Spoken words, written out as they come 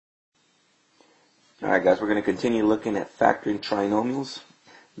Alright guys, we're going to continue looking at factoring trinomials.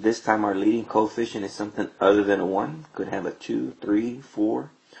 This time our leading coefficient is something other than a 1. Could have a 2, 3, 4,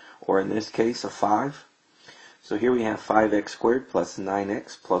 or in this case a 5. So here we have 5x squared plus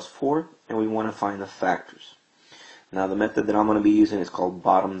 9x plus 4, and we want to find the factors. Now the method that I'm going to be using is called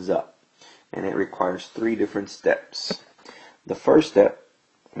bottoms up, and it requires 3 different steps. The first step,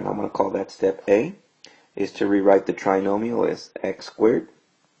 and I'm going to call that step A, is to rewrite the trinomial as x squared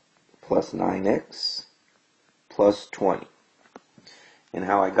plus 9x plus 20. And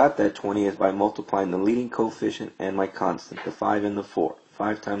how I got that 20 is by multiplying the leading coefficient and my constant, the 5 and the 4.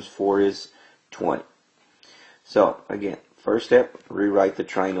 5 times 4 is 20. So, again, first step, rewrite the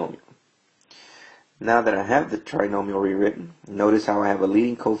trinomial. Now that I have the trinomial rewritten, notice how I have a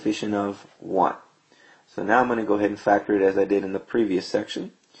leading coefficient of 1. So now I'm going to go ahead and factor it as I did in the previous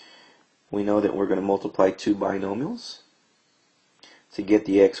section. We know that we're going to multiply 2 binomials. To get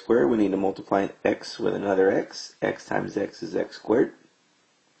the x squared, we need to multiply an x with another x. X times x is x squared.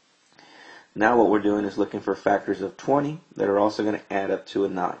 Now what we're doing is looking for factors of 20 that are also going to add up to a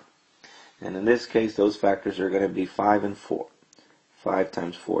 9. And in this case, those factors are going to be 5 and 4. 5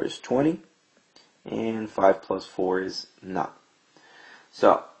 times 4 is 20, and 5 plus 4 is 9.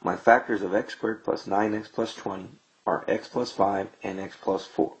 So, my factors of x squared plus 9x plus 20 are x plus 5 and x plus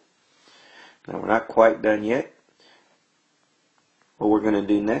 4. Now we're not quite done yet. What we're going to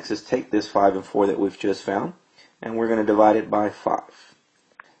do next is take this 5 and 4 that we've just found, and we're going to divide it by 5.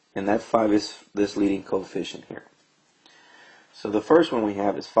 And that 5 is this leading coefficient here. So the first one we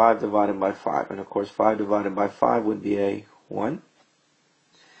have is 5 divided by 5. And of course 5 divided by 5 would be a 1.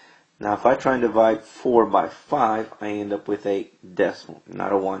 Now if I try and divide 4 by 5, I end up with a decimal. And I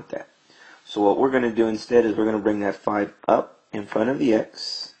don't want that. So what we're going to do instead is we're going to bring that 5 up in front of the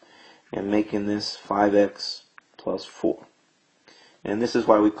x and making this 5x plus 4. And this is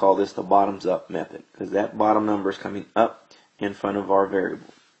why we call this the bottoms up method, because that bottom number is coming up in front of our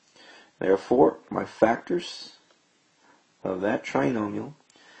variable. Therefore, my factors of that trinomial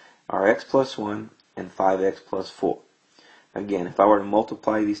are x plus 1 and 5x plus 4. Again, if I were to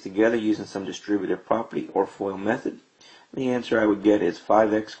multiply these together using some distributive property or FOIL method, the answer I would get is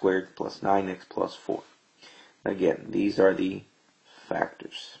 5x squared plus 9x plus 4. Again, these are the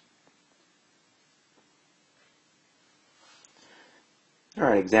factors.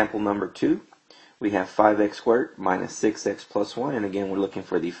 Alright, example number 2. We have 5x squared minus 6x plus 1, and again we're looking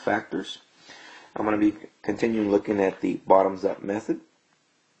for the factors. I'm going to be continuing looking at the bottoms up method.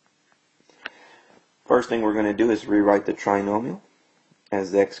 First thing we're going to do is rewrite the trinomial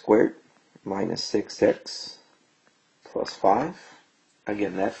as x squared minus 6x plus 5.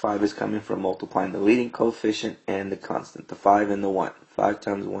 Again, that 5 is coming from multiplying the leading coefficient and the constant, the 5 and the 1. 5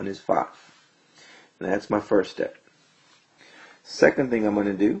 times 1 is 5. And that's my first step. Second thing I'm going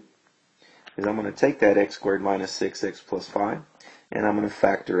to do is I'm going to take that x squared minus 6x plus 5 and I'm going to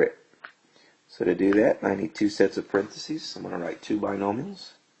factor it. So to do that, I need 2 sets of parentheses. I'm going to write 2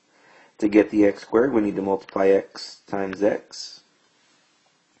 binomials. To get the x squared, we need to multiply x times x.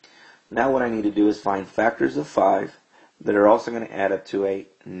 Now what I need to do is find factors of 5 that are also going to add up to a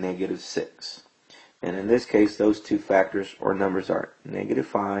negative 6. And in this case, those 2 factors or numbers are negative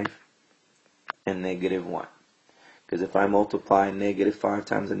 5 and negative 1. Because if I multiply negative 5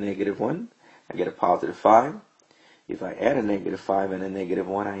 times a negative 1, I get a positive 5. If I add a negative 5 and a negative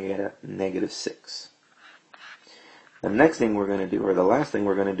 1, I get a negative 6. The next thing we're going to do, or the last thing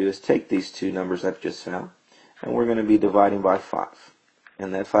we're going to do, is take these 2 numbers I've just found, and we're going to be dividing by 5.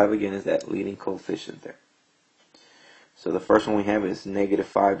 And that 5 again is that leading coefficient there. So the first one we have is negative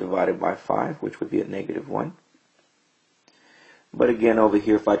 5 divided by 5, which would be a negative 1. But again, over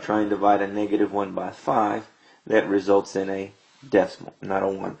here, if I try and divide a negative 1 by 5, that results in a decimal, and I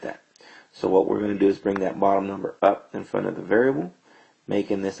don't want that. So what we're going to do is bring that bottom number up in front of the variable,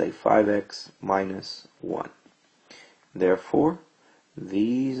 making this a 5x minus 1. Therefore,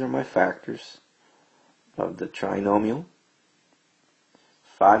 these are my factors of the trinomial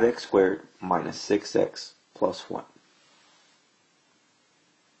 5x squared minus 6x plus 1.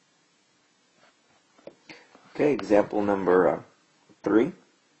 Okay, example number 3.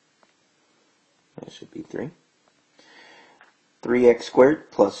 That should be 3. 3x squared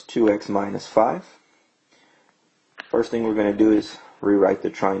plus 2x minus 5. First thing we're going to do is rewrite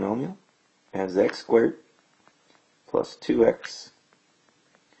the trinomial as x squared plus 2x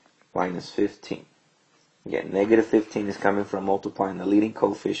minus 15. Again, negative 15 is coming from multiplying the leading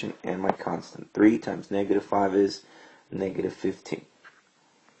coefficient and my constant. 3 times negative 5 is negative 15.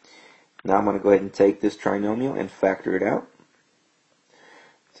 Now I'm going to go ahead and take this trinomial and factor it out.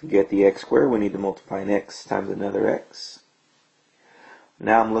 To get the x squared, we need to multiply an x times another x.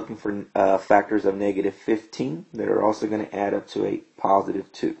 Now I'm looking for factors of negative 15 that are also going to add up to a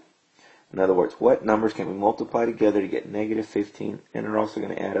positive 2. In other words, what numbers can we multiply together to get negative 15 and are also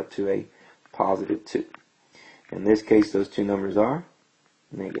going to add up to a positive 2? In this case, those two numbers are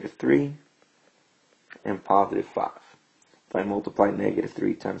negative 3 and positive 5. If I multiply negative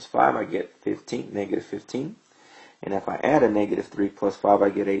 3 times 5, I get 15, negative 15. And if I add a negative 3 plus 5, I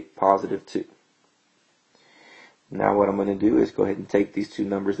get a positive 2. Now what I'm going to do is go ahead and take these two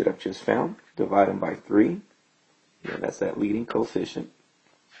numbers that I've just found, divide them by 3. Yeah, that's that leading coefficient.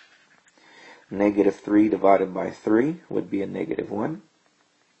 Negative 3 divided by 3 would be a negative 1.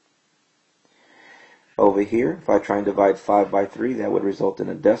 Over here, if I try and divide 5 by 3, that would result in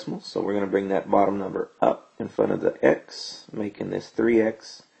a decimal. So we're going to bring that bottom number up in front of the x, making this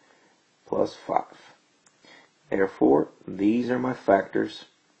 3x plus 5. Therefore, these are my factors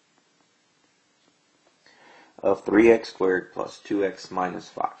of 3x squared plus 2x minus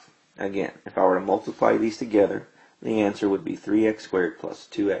 5. Again, if I were to multiply these together, the answer would be 3x squared plus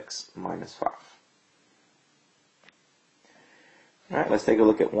 2x minus 5. Alright, let's take a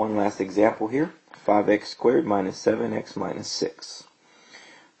look at one last example here. 5x squared minus 7x minus 6.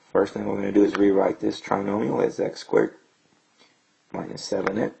 First thing we're going to do is rewrite this trinomial as x squared minus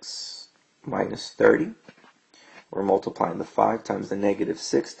 7x minus 30. We're multiplying the 5 times the negative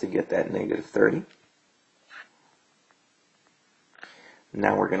 6 to get that negative 30.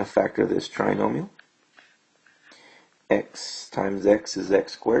 Now we're going to factor this trinomial. X times x is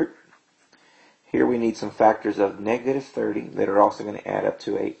x squared. Here we need some factors of negative 30 that are also going to add up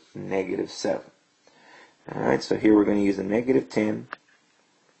to a negative 7. Alright, so here we're going to use a negative 10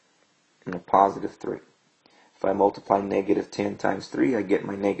 and a positive 3. If I multiply negative 10 times 3, I get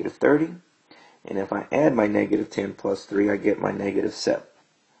my negative 30. And if I add my negative 10 plus 3, I get my negative 7.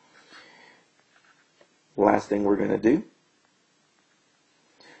 Last thing we're going to do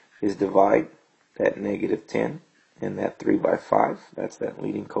is divide that negative 10 and that 3 by 5. That's that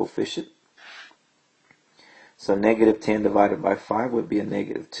leading coefficient. So negative 10 divided by 5 would be a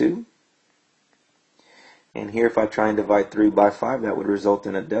negative 2. And here if I try and divide 3 by 5, that would result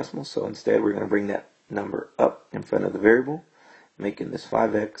in a decimal. So instead we're going to bring that number up in front of the variable, making this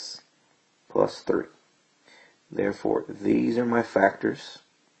 5x plus 3. Therefore, these are my factors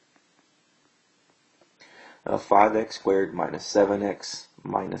of 5x squared minus 7x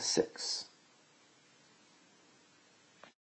minus 6.